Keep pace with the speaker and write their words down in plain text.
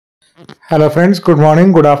Hello friends, good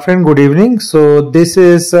morning, good afternoon, good evening. So this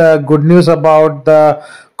is good news about the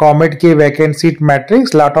Comedk Vacant Seat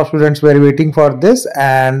matrix. Lot of students were waiting for this,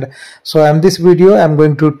 and so in this video I'm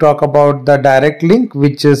going to talk about the direct link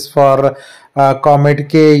which is for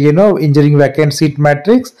Comedk engineering vacant seat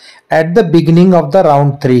matrix at the beginning of the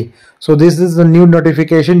round 3. So this is the new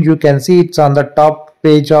notification. You can see it's on the top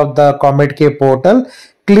page of the Comedk portal.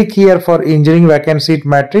 Click here for engineering vacant seat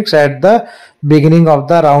matrix at the beginning of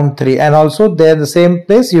the round 3, and also there the same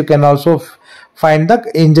place you can also find the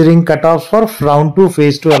engineering cutoffs for round 2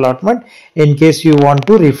 phase 2 allotment in case you want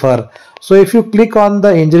to refer. So if you click on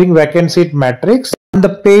the engineering vacant seat matrix on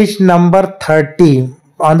the page number 30,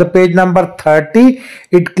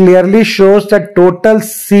 it clearly shows the total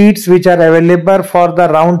seats which are available for the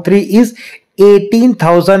round 3 is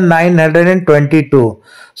 18,922.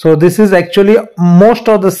 So this is actually most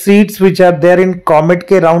of the seats which are there in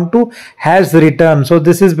Comedk round 2 has returned. So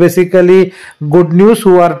this is basically good news.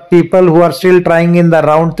 People who are still trying in the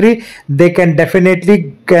round 3, they can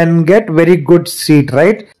definitely get very good seat,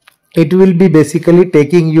 right? It will be basically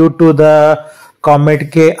taking you to the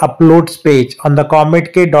Comedk uploads page. On the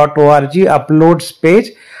comedk.org uploads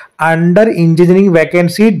page, under engineering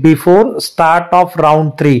vacant seat before start of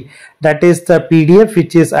round 3, that is the PDF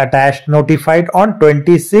which is attached, notified on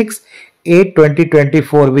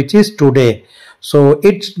 26/8/2024, which is today. So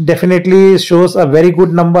it definitely shows a very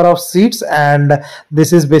good number of seats, and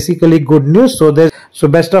this is basically good news. So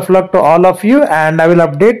best of luck to all of you, and I will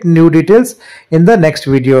update new details in the next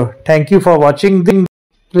video. Thank you for watching.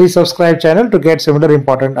 Please subscribe channel to get similar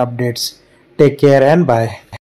important updates. Take care and bye.